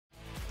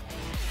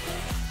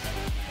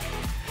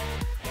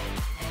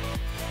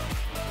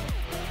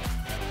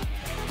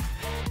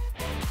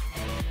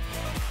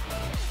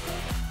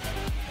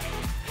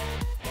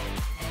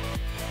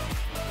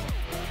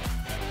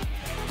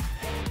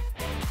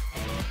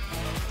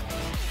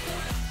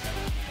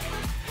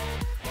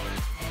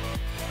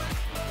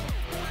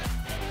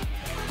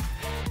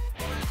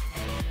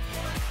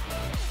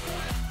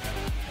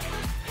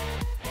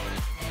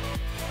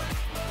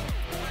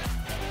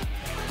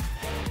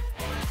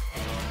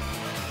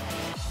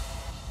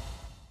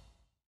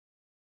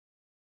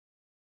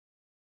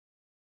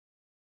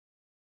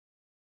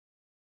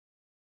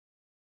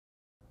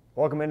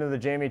Welcome into the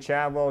Jamey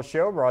Chadwell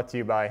Show, brought to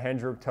you by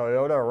Hendrick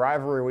Toyota. A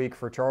rivalry week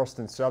for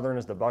Charleston Southern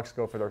as the Bucks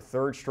go for their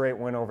third straight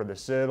win over the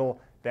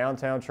Citadel.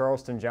 Downtown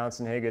Charleston,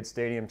 Johnson-Haygood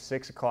Stadium,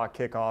 6 o'clock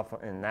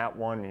kickoff in that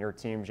one. And your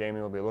team, Jamey,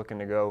 will be looking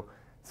to go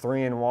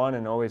 3-1,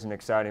 and always an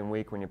exciting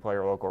week when you play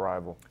your local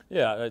rival.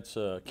 Yeah, it's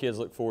kids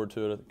look forward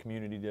to it. The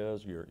community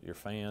does. Your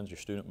fans, your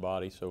student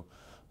body. So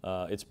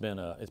it's been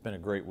a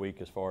great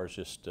week as far as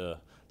just the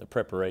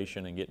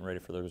preparation and getting ready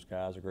for those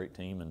guys. A great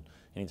team, and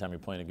anytime you're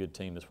playing a good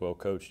team that's well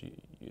coached,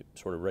 it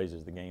sort of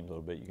raises the game a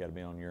little bit. You got to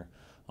be on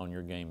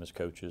your game as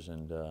coaches,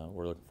 and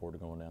we're looking forward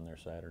to going down there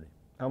Saturday.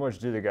 How much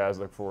do the guys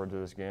look forward to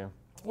this game?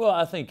 Well,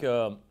 I think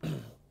I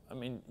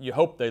mean, you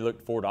hope they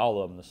look forward to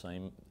all of them the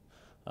same.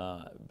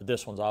 But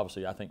this one's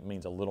obviously, I think,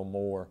 means a little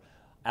more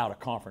out of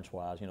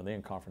conference-wise. You know, the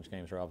in-conference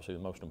games are obviously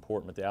the most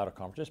important, but the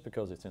out-of-conference, just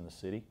because it's in the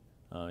city,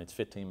 it's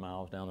 15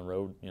 miles down the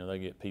road. You know, they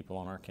get people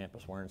on our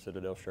campus wearing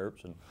Citadel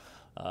shirts,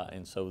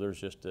 and so there's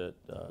just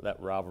that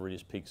rivalry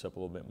just peaks up a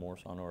little bit more.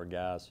 So I know our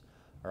guys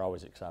are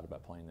always excited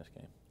about playing this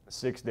game.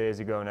 6 days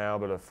ago now,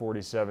 but a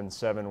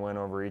 47-7 win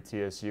over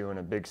ETSU and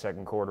a big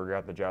second quarter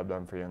got the job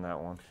done for you in that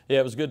one. Yeah,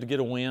 it was good to get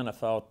a win. I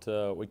thought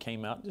we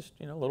came out just,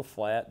 a little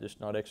flat, just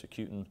not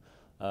executing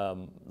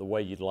the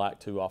way you'd like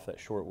to off that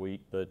short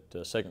week, but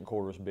second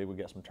quarter was big. We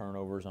got some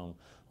turnovers on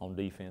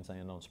defense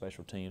and on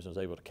special teams. I was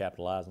able to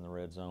capitalize in the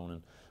red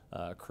zone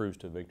and cruise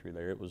to a victory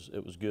there. It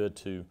was good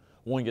to,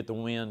 one, get the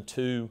win,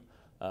 two,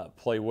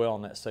 play well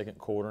in that second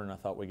quarter, and I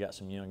thought we got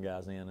some young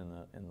guys in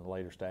the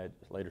later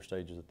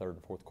stages of third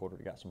and fourth quarter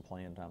that got some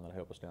playing time that'll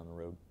help us down the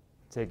road.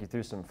 Take you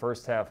through some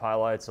first half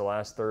highlights of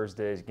last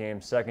Thursday's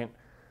game. Second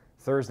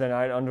Thursday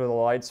night under the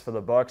lights for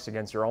the Bucks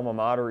against your alma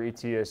mater,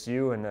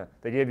 ETSU, and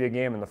they gave you a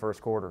game in the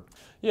first quarter.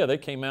 Yeah, they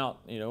came out,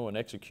 and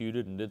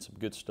executed and did some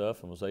good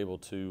stuff and was able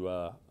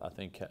to, I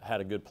think,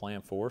 had a good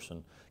plan for us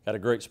and got a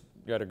great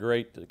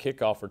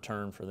kickoff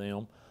return for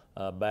them.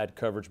 Bad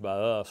coverage by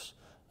us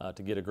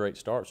to get a great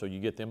start, so you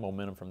get them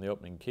momentum from the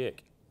opening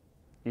kick.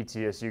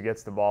 ETSU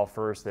gets the ball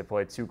first. They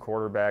play two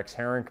quarterbacks.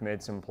 Herrick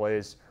made some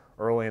plays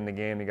early in the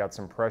game. He got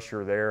some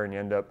pressure there, and you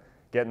end up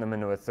getting them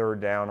into a third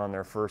down on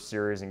their first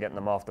series and getting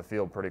them off the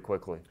field pretty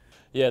quickly.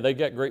 Yeah, they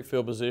got great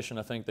field position.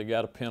 I think they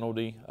got a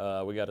penalty.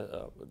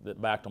 That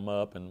backed them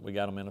up, and we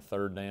got them in a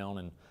third down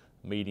and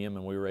medium,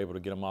 and we were able to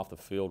get them off the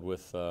field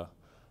with our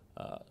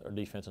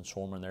defense and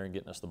Swarmer in there and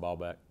getting us the ball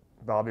back.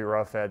 Bobby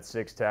Ruff had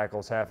 6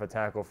 tackles, half a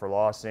tackle for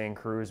loss. Zane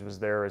Cruz was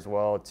there as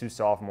well. 2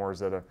 sophomores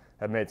that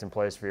have made some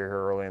plays for you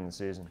here early in the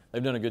season.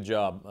 They've done a good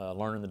job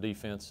learning the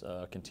defense,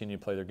 continue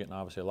to play. They're getting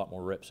obviously a lot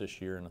more reps this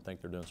year, and I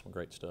think they're doing some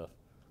great stuff.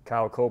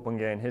 Kyle Copeland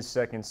getting his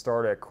second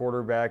start at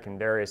quarterback, and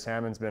Darius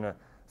Hammond's been a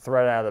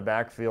threat out of the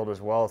backfield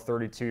as well. A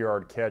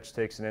 32-yard catch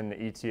takes it into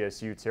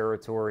ETSU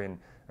territory, and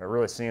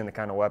really seeing the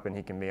kind of weapon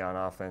he can be on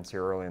offense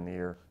here early in the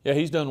year. Yeah,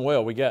 he's done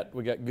well. We got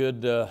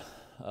good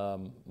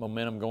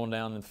momentum going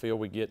down in the field.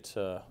 We get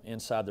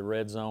inside the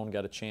red zone,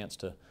 got a chance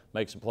to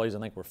make some plays. I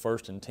think we're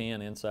 1st and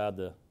 10 inside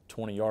the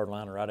 20-yard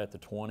line, or right at the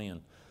 20,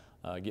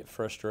 and get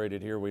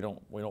frustrated here. We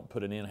don't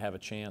put it in, have a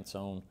chance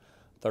on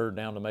third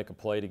down to make a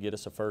play to get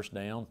us a first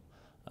down.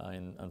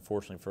 And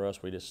unfortunately for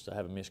us, we just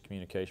have a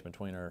miscommunication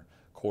between our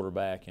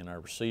quarterback and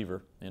our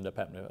receiver. End up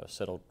having to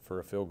settle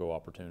for a field goal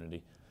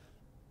opportunity.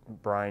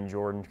 Brian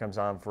Jordan comes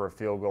on for a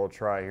field goal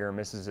try here,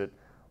 misses it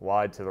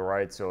wide to the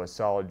right, so a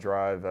solid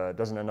drive.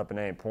 Doesn't end up in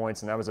any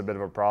points, and that was a bit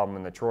of a problem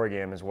in the Troy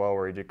game as well,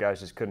 where you guys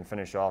just couldn't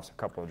finish off a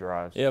couple of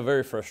drives. Yeah,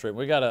 very frustrating.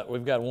 We've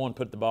got one,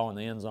 put the ball in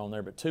the end zone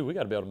there, but two, we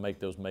got to be able to make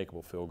those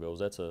makeable field goals.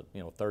 That's a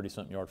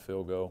 30-something yard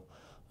field goal.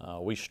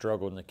 We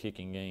struggled in the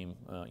kicking game,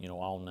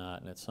 all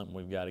night, and it's something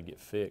we've got to get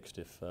fixed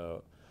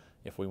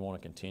if we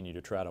want to continue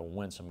to try to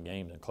win some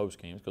games and close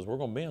games, because we're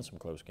going to be in some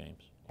close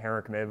games.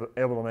 Herrick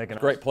able to make a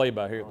great play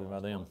by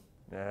them.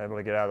 Yeah, able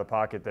to get out of the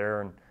pocket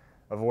there and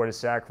avoid a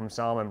sack from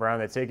Solomon Brown.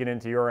 They take it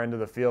into your end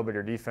of the field, but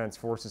your defense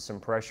forces some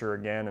pressure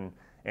again, and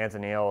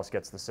Anthony Ellis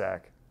gets the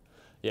sack.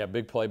 Yeah,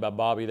 big play by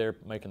Bobby there,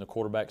 making the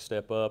quarterback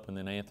step up, and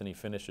then Anthony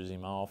finishes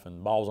him off,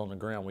 and ball's on the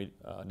ground. We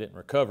didn't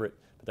recover it,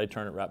 but they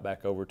turn it right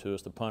back over to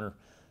us. The punter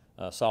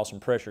saw some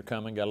pressure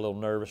coming, got a little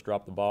nervous,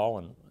 dropped the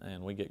ball,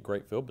 and we get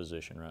great field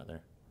position right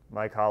there.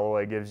 Mike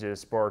Holloway gives you a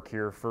spark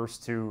here.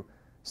 First 2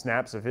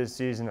 snaps of his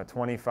season, a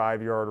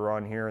 25-yard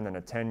run here, and then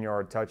a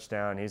 10-yard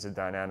touchdown. He's a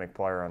dynamic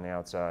player on the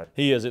outside.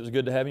 He is. It was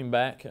good to have him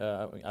back.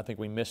 I think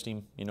we missed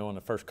him, in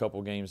the first couple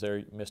of games there.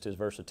 He missed his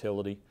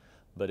versatility,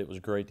 but it was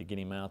great to get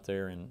him out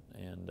there and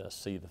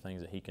see the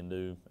things that he can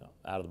do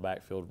out of the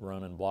backfield,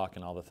 running,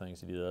 blocking, all the things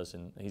that he does,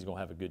 and he's going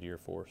to have a good year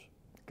for us.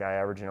 Guy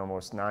averaging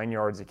almost 9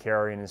 yards a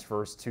carry in his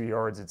first 2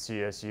 yards at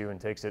CSU and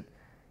takes it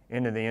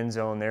into the end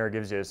zone there,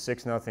 gives you a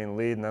 6-0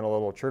 lead, and then a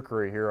little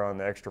trickery here on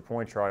the extra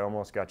point try,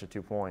 almost got you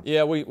 2 points.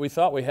 Yeah, we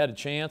thought we had a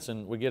chance,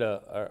 and we get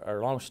our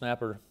long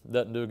snapper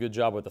doesn't do a good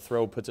job with the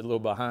throw, puts it a little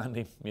behind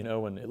him,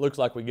 and it looks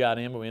like we got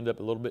in, but we end up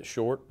a little bit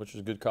short, which was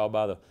a good call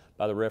by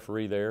the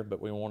referee there,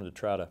 but we wanted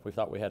to we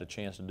thought we had a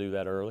chance to do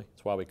that early.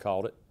 That's why we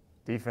called it.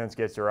 Defense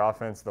gets your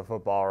offense the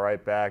football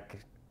right back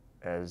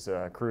as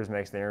Cruz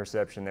makes the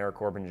interception there.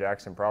 Corbin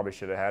Jackson probably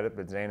should have had it,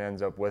 but Zane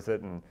ends up with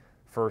it, and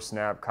First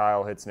snap,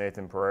 Kyle hits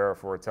Nathan Pereira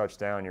for a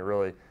touchdown. You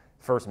really,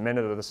 first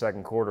minute of the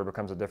second quarter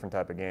becomes a different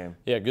type of game.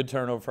 Yeah, good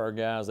turnover for our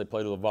guys. They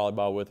played a little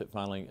volleyball with it.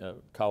 Finally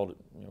called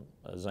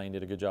it. Zane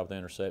did a good job with the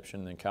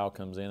interception. And then Kyle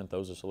comes in and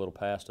throws us a little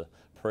pass to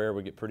Pereira.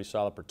 We get pretty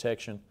solid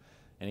protection,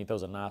 and he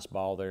throws a nice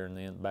ball there in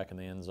the end, back in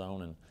the end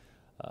zone.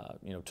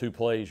 And 2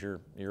 plays,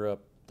 you're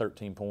up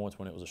 13 points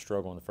when it was a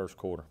struggle in the first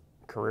quarter.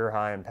 Career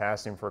high in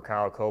passing for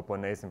Kyle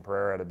Copeland. Nathan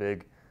Pereira had a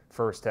big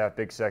first half,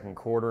 big second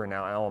quarter, and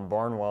now Alan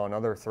Barnwell,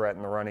 another threat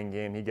in the running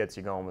game. He gets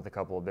you going with a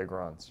couple of big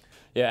runs.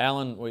 Yeah,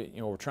 Alan,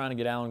 we're trying to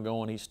get Alan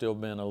going. He's still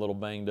been a little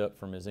banged up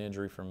from his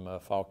injury from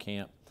fall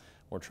camp.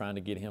 We're trying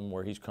to get him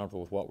where he's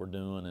comfortable with what we're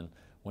doing, and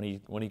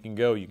when he can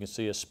go, you can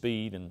see his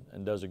speed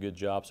and does a good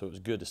job. So it was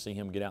good to see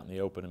him get out in the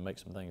open and make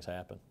some things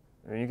happen.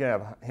 I mean, you can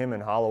have him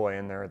and Holloway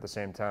in there at the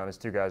same time as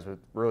 2 guys with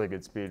really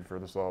good speed for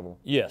this level.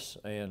 Yes,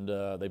 and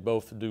they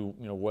both do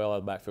well out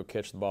of the backfield,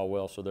 catch the ball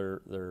well. So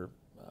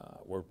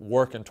we're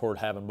working toward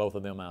having both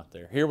of them out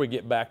there. Here we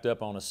get backed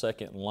up on a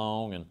second and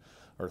long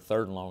or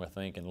third and long, I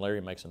think, and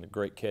Larry makes a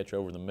great catch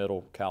over the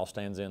middle. Kyle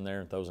stands in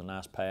there and throws a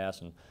nice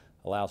pass and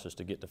allows us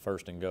to get to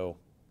first and go.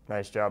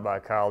 Nice job by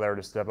Kyle there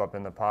to step up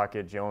in the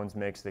pocket. Jones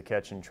makes the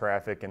catch in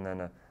traffic, and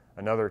then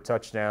another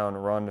touchdown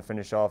run to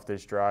finish off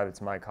this drive.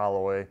 It's Mike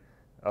Holloway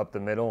up the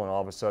middle, and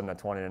all of a sudden a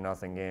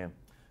 20-0 game.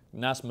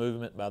 Nice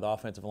movement by the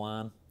offensive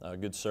line,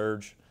 good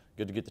surge,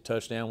 good to get the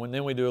touchdown.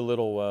 Then we do a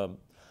little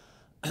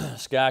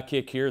sky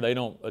kick here. They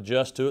don't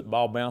adjust to it. The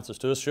ball bounces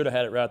to us. Should have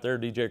had it right there,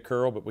 DJ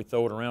Curl, but we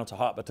throw it around. It's a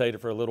hot potato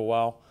for a little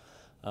while.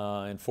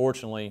 And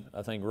fortunately,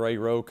 I think Ray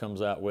Rowe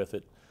comes out with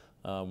it,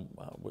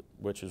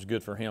 which is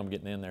good for him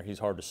getting in there. He's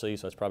hard to see,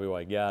 so that's probably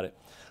why he got it.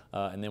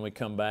 And then we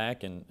come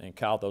back, and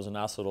Kyle throws a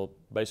nice little,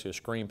 basically a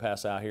screen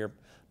pass out here.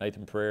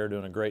 Nathan Pereira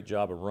doing a great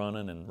job of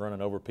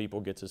running over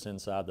people, gets us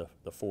inside the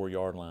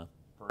 4-yard line.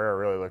 Pereira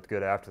really looked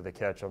good after the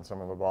catch on some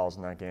of the balls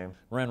in that game.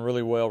 Ran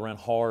really well, ran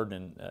hard,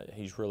 and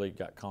he's really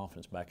got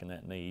confidence back in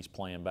that knee. He's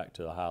playing back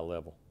to a high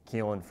level.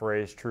 Keelan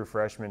Fraze, true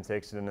freshman,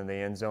 takes it into the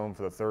end zone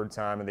for the 3rd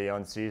time of the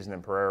young season,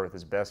 and Pereira with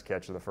his best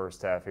catch of the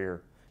first half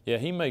here. Yeah,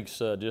 he makes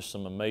just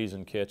some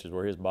amazing catches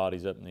where his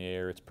body's up in the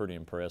air. It's pretty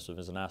impressive.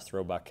 It's a nice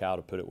throw by Kyle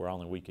to put it where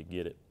only we could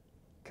get it.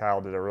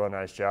 Kyle did a really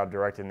nice job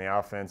directing the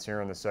offense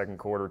here in the second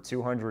quarter.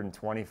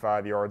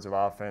 225 yards of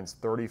offense,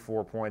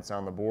 34 points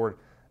on the board.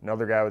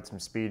 Another guy with some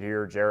speed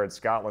here, Jared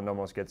Scotland,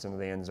 almost gets into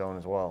the end zone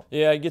as well.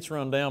 Yeah, he gets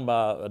run down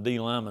by a D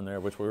lineman there,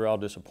 which we were all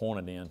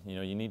disappointed in.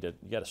 You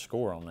got to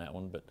score on that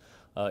one,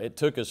 but it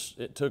took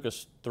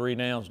us 3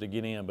 downs to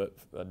get in,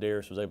 but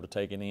Darius was able to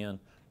take it in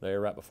there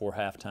right before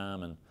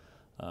halftime,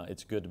 and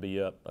it's good to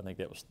be up. I think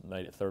that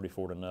made it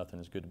 34-0.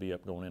 It's good to be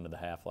up going into the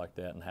half like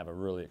that and have a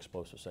really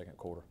explosive second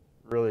quarter.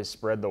 Really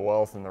spread the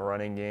wealth in the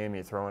running game.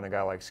 You throw in a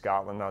guy like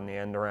Scotland on the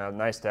end around.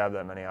 Nice to have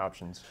that many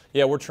options.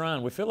 Yeah, we're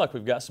trying. We feel like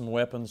we've got some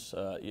weapons.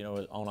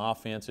 On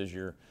offense, as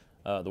the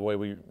way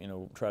we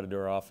try to do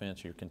our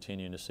offense, you're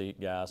continuing to see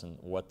guys and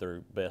what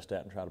they're best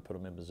at and try to put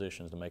them in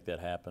positions to make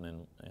that happen.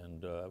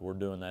 And we're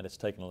doing that. It's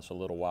taken us a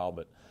little while,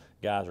 but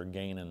guys are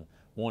gaining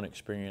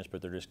experience,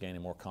 but they're just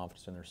gaining more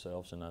confidence in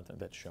themselves, and I think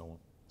that's showing.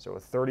 So a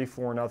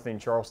 34-0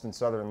 Charleston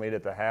Southern lead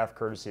at the half,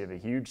 courtesy of a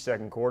huge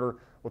second quarter.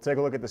 We'll take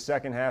a look at the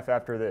second half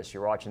after this.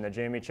 You're watching the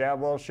Jamey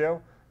Chadwell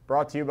Show,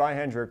 brought to you by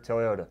Hendrick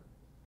Toyota.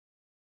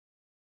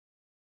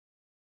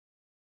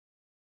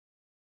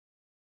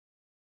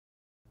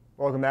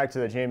 Welcome back to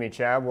the Jamey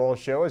Chadwell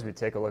Show as we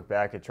take a look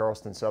back at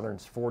Charleston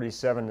Southern's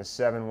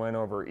 47-7 win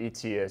over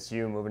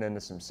ETSU, moving into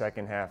some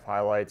second half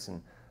highlights.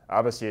 And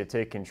obviously you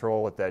take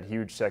control with that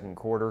huge second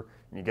quarter,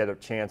 and you get a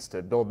chance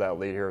to build that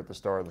lead here at the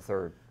start of the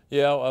third.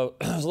 Yeah, I was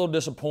a little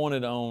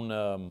disappointed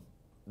on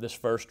this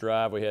first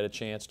drive. We had a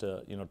chance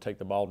to take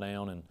the ball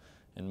down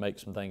and make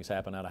some things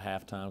happen out of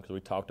halftime because we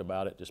talked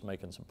about it, just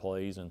making some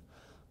plays, and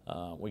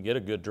we get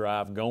a good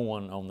drive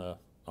going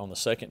on the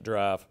second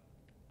drive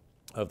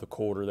of the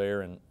quarter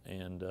there,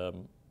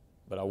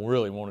 but I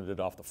really wanted it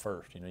off the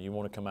first. You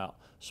want to come out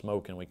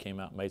smoking. We came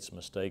out and made some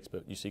mistakes,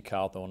 but you see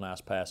Kyle throw a nice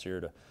pass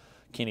here to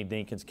Kenny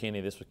Dinkins.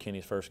 This was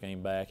Kenny's first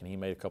game back, and he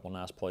made a couple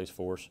nice plays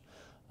for us.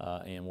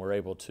 And we're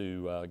able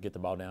to get the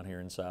ball down here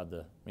inside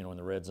in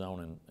the red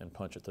zone and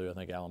punch it through. I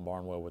think Alan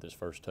Barnwell with his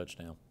first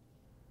touchdown.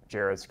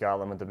 Jared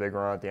Scotland with the big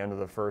run at the end of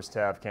the first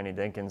half. Kenny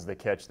Dinkins the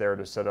catch there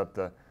to set up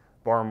the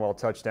Barnwell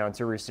touchdown.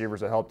 2 receivers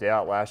that helped you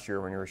out last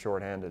year when you were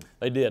shorthanded.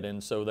 They did,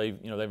 and so they've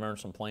earned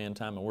some playing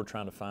time, and we're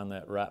trying to find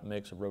that right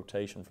mix of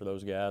rotation for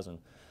those guys. And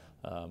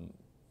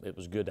it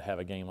was good to have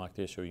a game like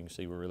this so you can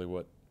see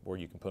where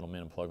you can put them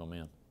in and plug them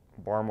in.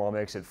 Barnwell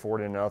makes it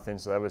 40-0,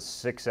 so that was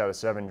 6 out of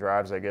 7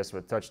 drives, I guess,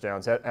 with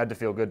touchdowns. Had to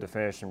feel good to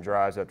finish some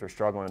drives after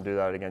struggling to do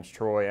that against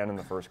Troy and in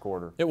the first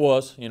quarter. It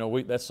was.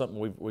 That's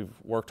something we've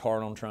worked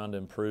hard on trying to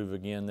improve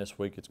again this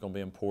week. It's going to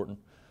be important.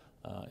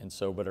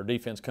 But our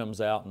defense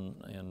comes out,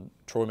 and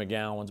Troy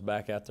McGowan's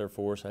back out there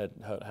for us. Had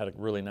a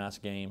really nice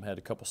game, had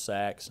a couple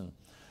sacks, and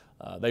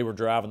they were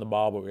driving the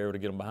ball, but we were able to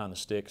get them behind the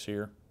sticks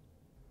here.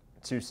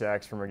 2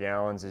 sacks from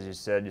McGowan's, as you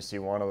said. You see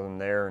one of them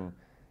there, and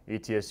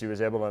ETSU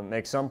was able to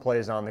make some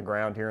plays on the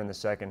ground here in the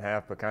second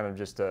half, but kind of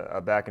just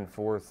a back and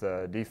forth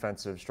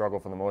defensive struggle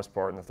for the most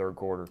part in the third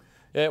quarter.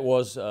 Yeah, it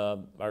was.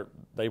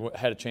 They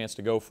had a chance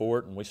to go for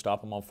it, and we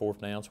stopped them on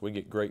fourth down, so we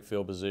get great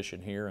field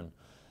position here and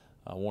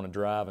want to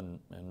drive and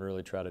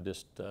really try to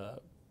just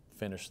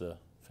finish the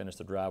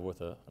drive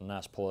with a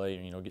nice play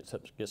and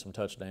get some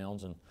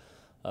touchdowns. And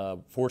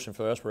fortunate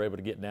for us, we're able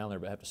to get down there,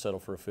 but have to settle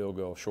for a field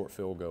goal, short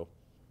field goal.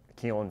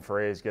 Keelan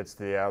Fraze gets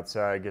to the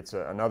outside, gets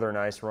another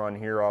nice run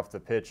here off the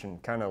pitch,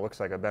 and kind of looks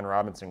like a Ben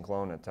Robinson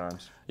clone at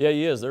times. Yeah,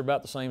 he is. They're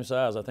about the same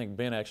size. I think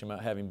Ben actually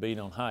might have him beat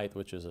on height,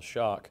 which is a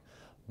shock.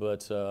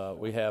 But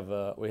we have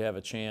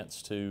a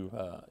chance to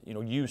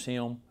use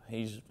him.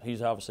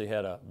 He's obviously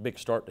had a big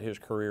start to his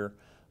career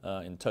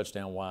in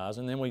touchdown wise,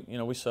 and then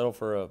we settle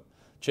for a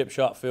chip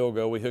shot field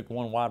goal. We hooked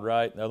one wide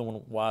right, the other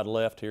one wide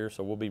left here,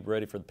 so we'll be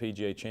ready for the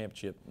PGA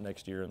Championship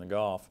next year in the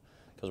golf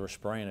because we're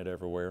spraying it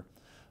everywhere.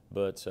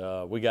 But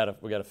we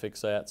got to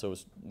fix that. So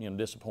it's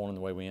disappointing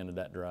the way we ended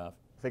that drive.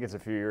 I think it's a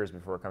few years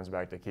before it comes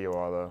back to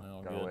Kiowa,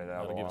 though.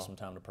 Got to give us some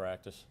time to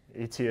practice.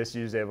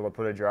 ETSU is able to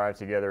put a drive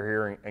together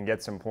here and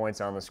get some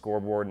points on the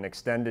scoreboard. An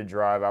extended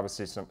drive,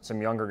 obviously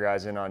some younger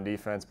guys in on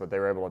defense, but they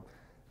were able to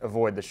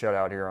avoid the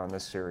shutout here on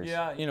this series.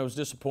 Yeah, it was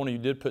disappointing.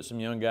 You did put some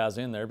young guys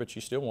in there, but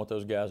you still want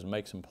those guys to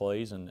make some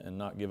plays and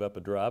not give up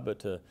a drive. But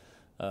to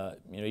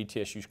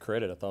ETSU's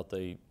credit, I thought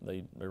they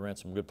ran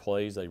some good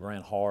plays. They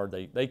ran hard.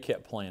 They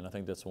kept playing. I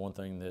think that's the one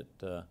thing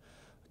that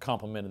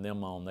complimented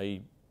them on.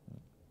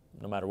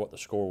 No matter what the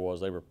score was,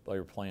 they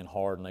were playing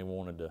hard and they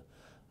wanted to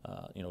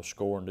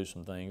score and do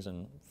some things.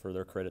 And for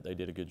their credit, they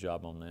did a good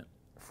job on that.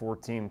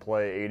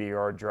 14-play,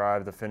 80-yard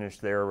drive to finish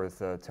there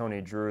with Tony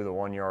Drew, the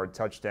 1-yard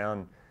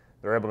touchdown.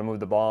 They're able to move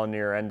the ball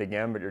near end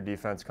again, but your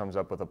defense comes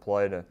up with a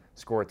play to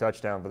score a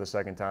touchdown for the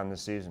second time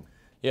this season.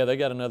 Yeah, they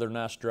got another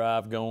nice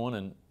drive going,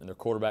 and their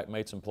quarterback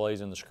made some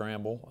plays in the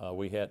scramble.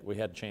 We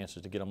had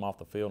chances to get them off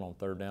the field on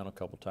third down a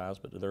couple times,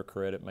 but to their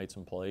credit, made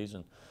some plays.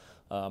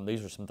 And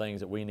these are some things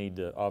that we need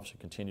to obviously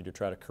continue to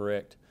try to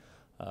correct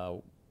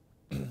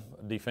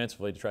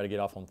defensively to try to get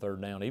off on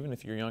third down. Even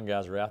if your young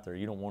guys are out there,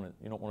 you don't want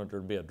it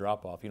to be a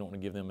drop off. You don't want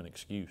to give them an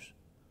excuse.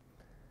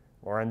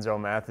 Lorenzo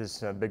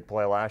Mathis, a big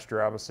play last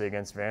year, obviously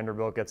against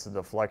Vanderbilt, gets the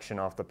deflection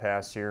off the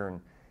pass here and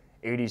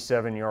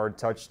 87-yard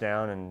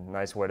touchdown, and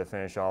nice way to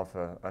finish off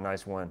a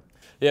nice win.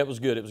 Yeah, it was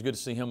good. It was good to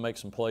see him make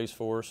some plays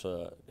for us.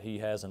 He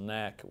has a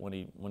knack when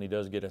he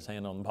does get his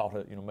hand on the ball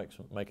to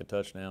make a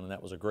touchdown, and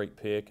that was a great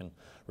pick and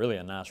really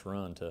a nice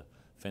run to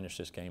finish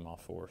this game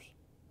off for us.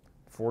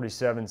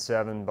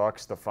 47-7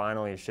 Bucks the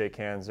final. You shake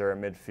hands there at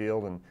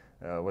midfield, and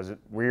was it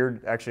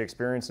weird actually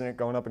experiencing it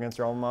going up against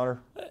your alma mater?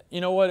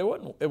 You know what?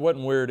 It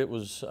wasn't weird. It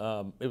was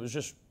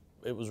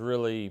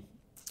really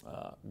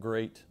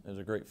great. It was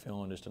a great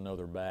feeling just to know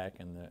they're back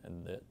and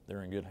that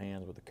they're in good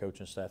hands with the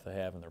coaching staff they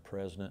have and their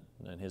president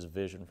and his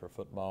vision for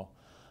football.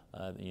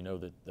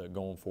 That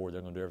going forward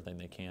they're going to do everything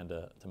they can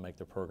to make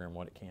their program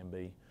what it can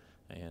be.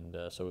 And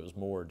so it was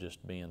more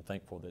just being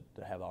thankful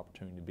to have the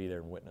opportunity to be there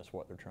and witness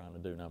what they're trying to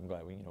do. Now I'm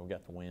glad we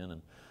got the win,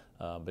 and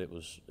but it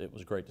was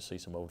great to see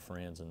some old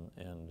friends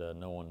and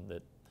knowing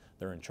that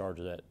they're in charge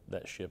of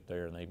that ship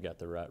there and they've got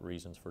the right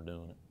reasons for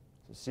doing it.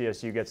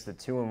 CSU gets the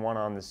 2-1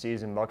 on the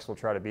season. Bucks will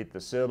try to beat the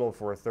Citadel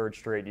for a third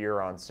straight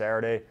year on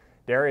Saturday.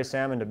 Darius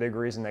Hammond, a big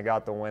reason they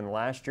got the win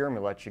last year, and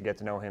we'll let you get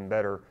to know him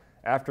better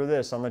after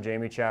this on the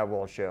Jamey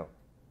Chadwell Show.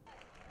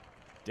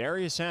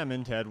 Darius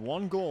Hammond had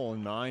one goal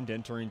in mind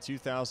entering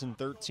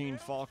 2013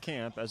 fall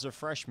camp as a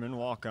freshman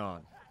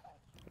walk-on.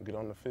 Get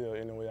on the field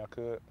any way I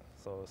could.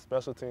 So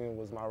special team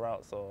was my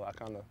route, so I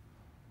kind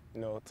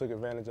of, took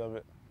advantage of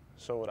it,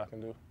 showed what I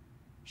can do.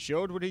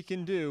 Showed what he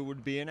can do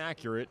would be an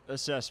accurate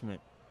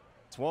assessment.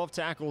 12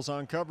 tackles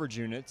on coverage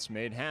units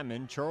made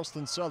Hammond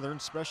Charleston Southern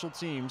Special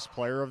Teams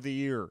Player of the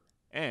Year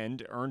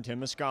and earned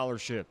him a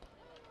scholarship.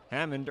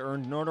 Hammond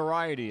earned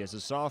notoriety as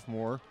a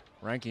sophomore,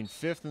 ranking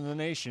 5th in the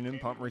nation in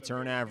punt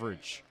return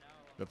average.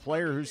 The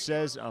player who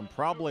says, "I'm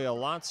probably a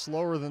lot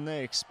slower than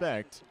they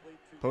expect,"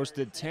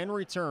 posted 10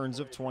 returns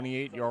of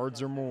 28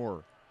 yards or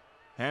more.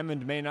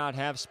 Hammond may not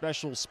have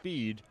special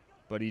speed,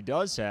 but he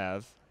does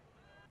have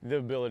the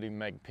ability to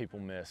make people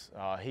miss.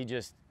 He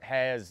just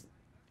has,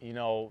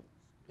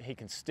 he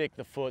can stick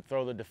the foot,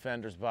 throw the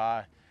defenders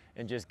by,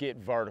 and just get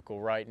vertical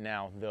right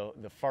now.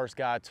 The first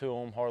guy to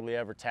him hardly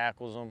ever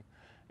tackles him,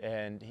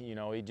 and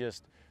he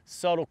just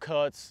subtle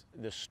cuts,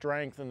 the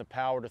strength and the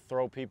power to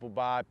throw people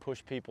by,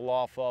 push people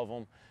off of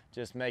him,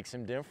 just makes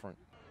him different.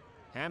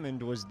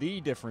 Hammond was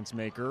the difference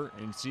maker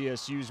in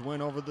CSU's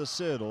win over the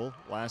Citadel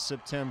last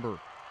September.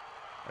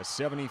 A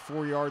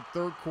 74-yard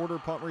third-quarter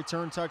punt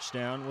return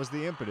touchdown was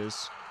the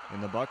impetus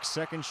in the Bucks'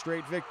 second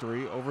straight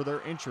victory over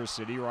their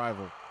intra-city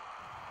rival.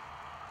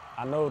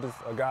 I know there's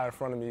a guy in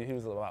front of me, he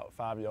was about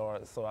 5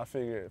 yards, so I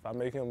figured if I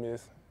make him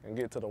miss and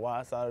get to the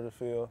wide side of the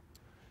field,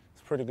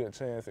 it's a pretty good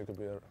chance it could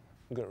be a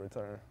good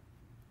return.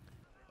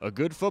 A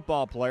good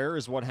football player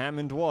is what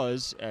Hammond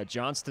was at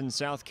Johnston,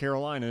 South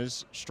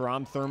Carolina's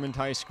Strom-Thurmond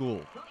High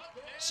School.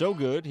 So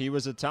good, he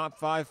was a top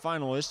 5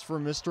 finalist for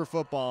Mr.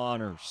 Football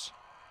honors.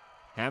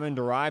 Hammond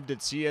arrived at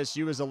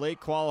CSU as a late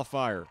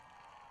qualifier,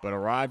 but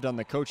arrived on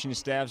the coaching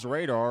staff's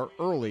radar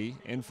early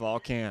in fall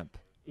camp.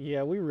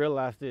 Yeah, we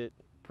realized it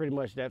pretty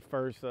much that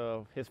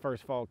his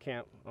first fall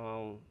camp,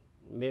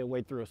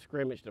 midway through a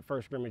scrimmage, the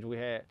first scrimmage we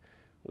had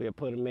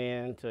put him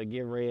in to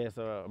give Reyes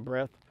a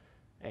breath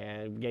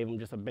and gave him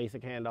just a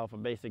basic handoff, a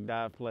basic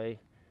dive play,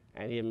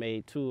 and he had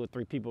made 2 or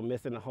 3 people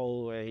miss in the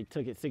hole, and he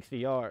took it 60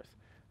 yards,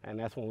 and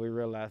that's when we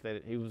realized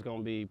that he was going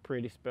to be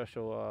pretty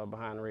special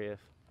behind Reyes.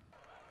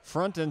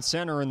 Front and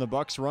center in the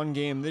Bucs' run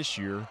game this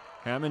year,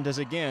 Hammond has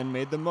again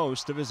made the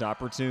most of his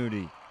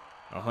opportunity.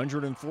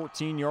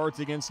 114 yards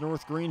against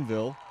North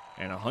Greenville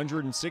and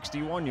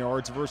 161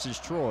 yards versus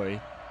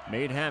Troy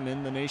made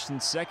Hammond the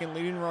nation's second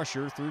leading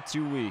rusher through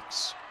 2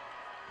 weeks.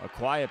 A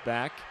quiet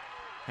back,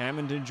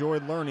 Hammond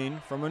enjoyed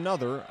learning from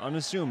another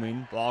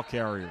unassuming ball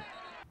carrier.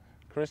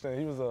 Christian,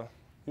 he was a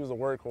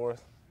workhorse.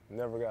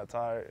 Never got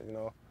tired. You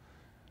know,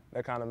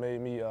 that kind of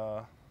made me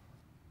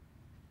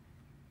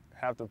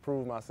have to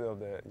prove myself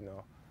that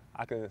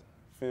I could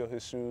fill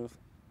his shoes.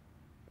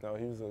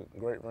 He was a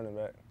great running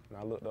back, and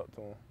I looked up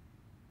to him.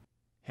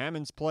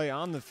 Hammond's play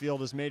on the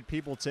field has made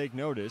people take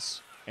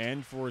notice,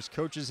 and for his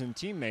coaches and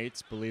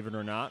teammates, believe it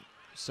or not,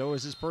 so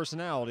is his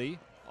personality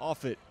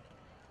off it.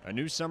 A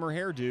new summer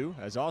hairdo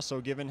has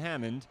also given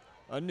Hammond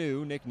a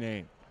new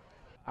nickname.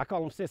 I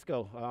call him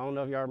Cisco. I don't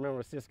know if y'all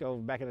remember Cisco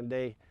back in the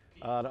day,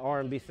 the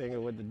R&B singer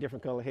with the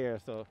different color hair.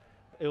 So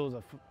it was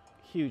a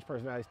huge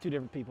personality. It's 2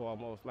 different people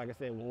almost. Like I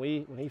said,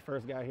 when he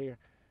first got here,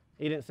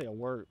 he didn't say a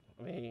word.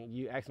 I mean,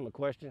 you ask him a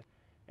question,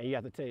 and you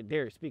have to tell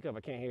Darius, speak up,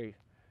 I can't hear you.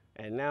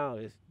 And now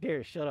it's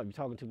Darius, shut up, you're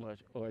talking too much.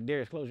 Or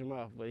Darius, close your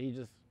mouth. But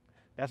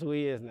that's who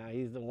he is now.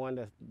 He's the one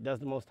that does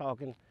the most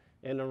talking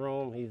in the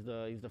room. He's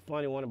the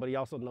funny one, but he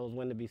also knows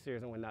when to be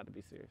serious and when not to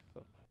be serious.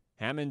 So.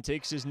 Hammond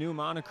takes his new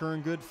moniker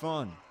in good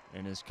fun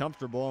and is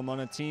comfortable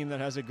among a team that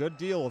has a good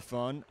deal of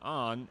fun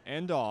on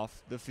and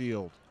off the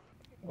field.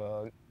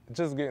 Well,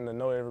 just getting to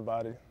know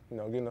everybody,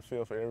 getting a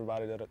feel for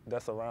everybody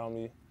that's around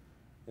me.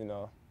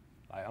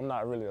 Like, I'm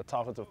not really a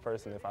talkative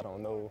person if I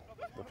don't know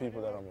the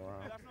people that I'm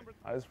around.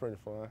 It's pretty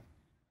fun.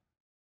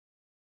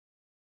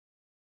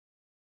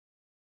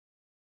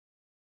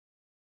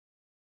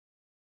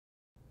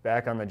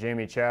 Back on the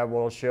Jamey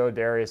Chadwell show,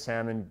 Darius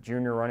Hammond,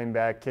 junior running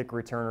back, kick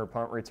returner,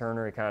 punt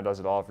returner. He kind of does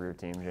it all for your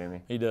team,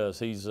 Jamey. He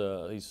does.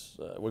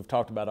 We've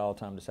talked about it all the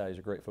time to say he's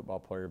a great football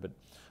player, but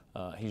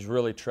he's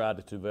really tried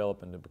to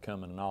develop into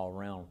becoming an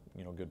all-around,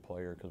 good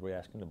player because we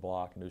ask him to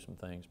block and do some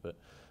things. But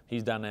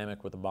he's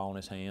dynamic with the ball in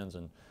his hands,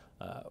 and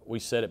we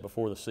said it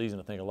before the season.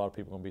 I think a lot of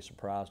people are going to be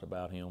surprised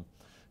about him,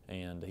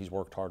 and he's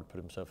worked hard to put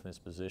himself in this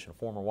position. A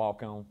former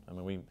walk-on. I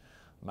mean,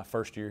 my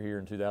first year here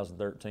in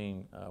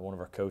 2013, one of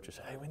our coaches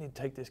said, "Hey, we need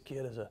to take this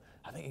kid as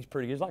I think he's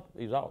pretty good."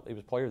 He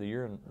was player of the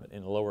year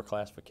in the lower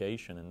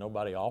classification, and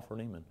nobody offered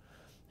him, and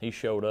he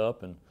showed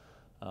up, and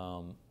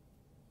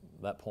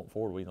that point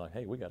forward, we like,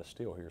 hey, we got a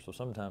steal here. So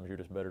sometimes you're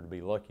just better to be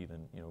lucky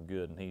than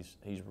good, and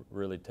he's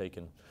really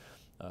taken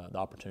the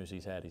opportunities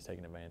he's had. He's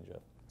taken advantage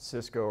of.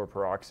 Cisco or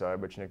Peroxide,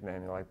 which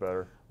nickname you like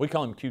better? We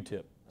call him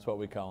Q-Tip. That's what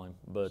we call him,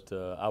 but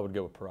I would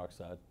go with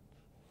Peroxide.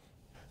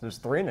 There's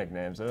 3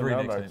 nicknames. I don't know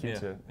about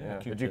Q-Tip. Yeah.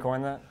 Q-Tip. Did you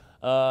coin that?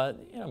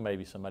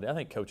 Maybe somebody. I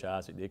think Coach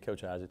Isaac did.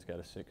 Coach Isaac's got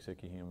a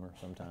sicky humor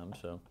sometimes.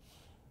 So.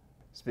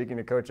 Speaking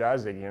of Coach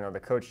Isaac, the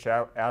coach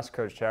asked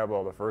Coach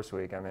Chadwell the first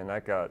week. I mean,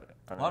 that got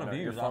a lot of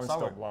views. Your phone's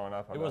still blowing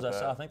up.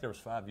 I think there was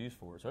 5 views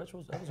for it. So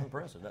that was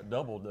impressive. That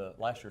doubled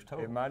last year's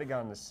total. It might have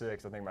gone to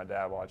 6. I think my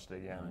dad watched it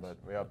again, nice. But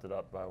we upped it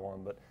up by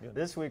 1. But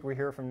this week we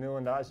hear from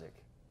Newland Isaac.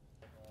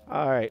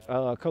 All right,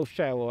 Coach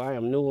Chadwell, I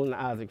am Newland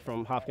Isaac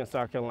from Hopkins,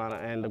 South Carolina,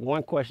 and the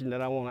one question that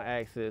I want to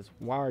ask is,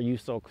 why are you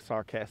so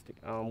sarcastic?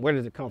 Where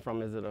does it come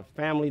from? Is it a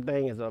family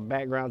thing? Is it a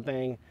background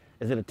thing?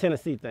 Is it a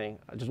Tennessee thing?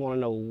 I just want to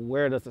know,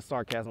 where does the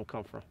sarcasm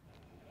come from?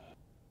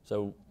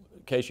 So,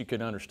 in case you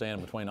couldn't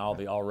understand, between all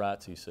the all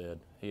rights he said,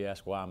 he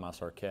asked, why am I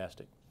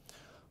sarcastic?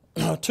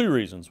 2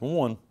 reasons.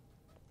 One,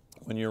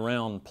 when you're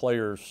around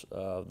players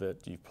that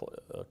you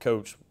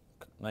coach,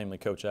 namely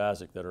Coach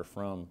Isaac, that are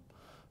from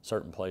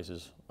certain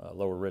places,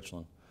 Lower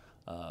Richland,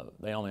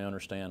 they only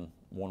understand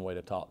one way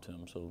to talk to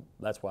them. So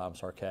that's why I'm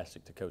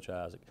sarcastic to Coach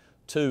Isaac.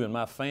 2, in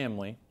my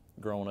family,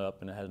 growing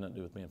up, and it has nothing to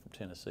do with being from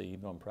Tennessee,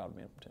 even though I'm proud of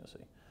being from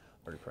Tennessee,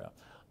 very proud.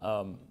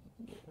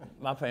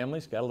 My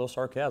family's got a little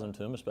sarcasm to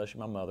them, especially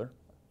my mother.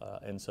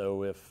 And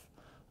so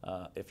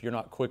if you're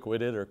not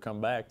quick-witted or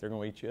come back, they're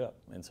going to eat you up.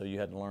 And so you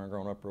had to learn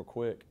growing up real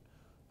quick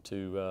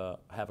to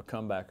have a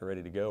comeback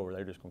ready to go, or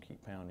they're just going to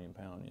keep pounding and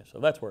pounding you. So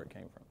that's where it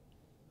came from.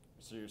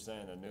 So you're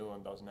saying that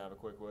Newland doesn't have a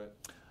quick wit?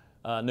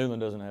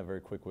 Newland doesn't have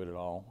very quick wit at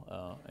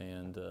all.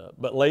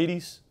 But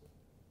ladies,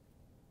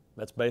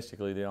 that's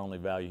basically the only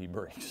value he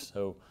brings.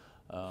 So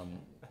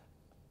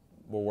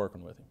we're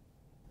working with him.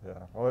 Yeah,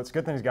 well, it's a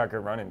good thing he's got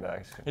good running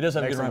backs. He does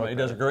have good running backs. He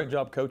does a great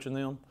job coaching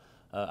them.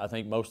 I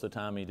think most of the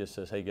time he just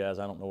says, hey, guys,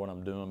 I don't know what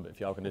I'm doing, but if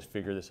y'all can just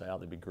figure this out,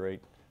 that'd be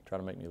great. Try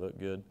to make me look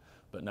good.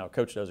 But no,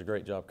 Coach does a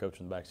great job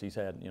coaching the backs. He's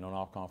had, an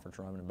all-conference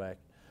running back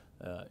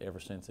ever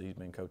since he's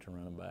been coaching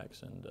running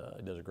backs, and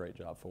he does a great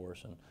job for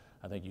us. And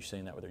I think you've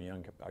seen that with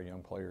our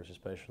young players,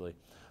 especially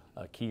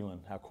Keelan,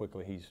 how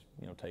quickly he's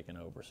taken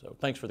over. So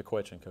thanks for the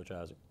question, Coach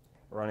Isaac.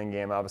 Running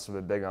game obviously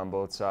been big on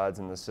both sides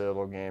in the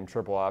Citadel game.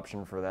 Triple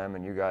option for them,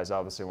 and you guys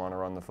obviously want to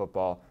run the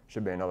football.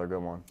 Should be another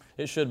good one.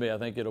 It should be. I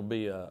think it'll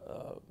be a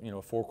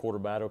four-quarter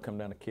battle, come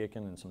down to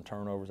kicking and some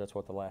turnovers. That's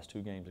what the last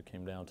two games it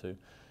came down to.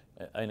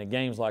 In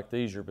games like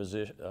these, your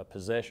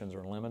possessions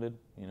are limited.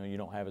 You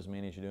don't have as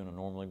many as you do in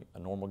a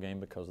normal game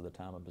because of the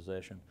time of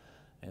possession,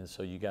 and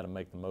so you got to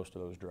make the most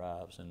of those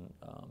drives. And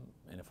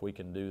if we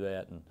can do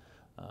that and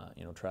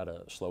try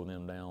to slow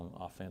them down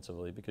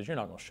offensively, because you're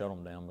not going to shut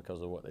them down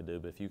because of what they do,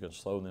 but if you can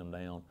slow them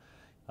down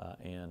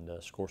and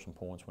score some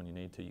points when you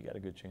need to, you got a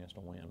good chance to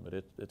win. But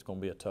it's going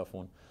to be a tough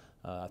one.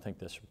 I think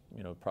this,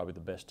 probably the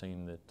best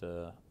team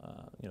that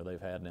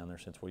they've had down there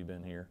since we've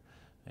been here,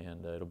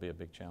 and it'll be a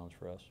big challenge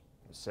for us.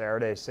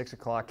 Saturday, 6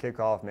 o'clock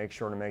kickoff. Make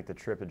sure to make the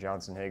trip to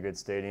Johnson-Haygood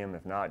Stadium.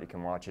 If not, you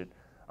can watch it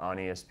on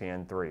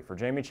ESPN3. For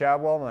Jamey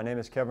Chadwell, my name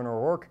is Kevin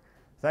O'Rourke.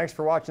 Thanks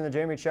for watching the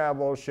Jamey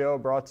Chadwell Show,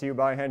 brought to you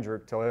by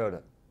Hendrick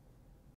Toyota.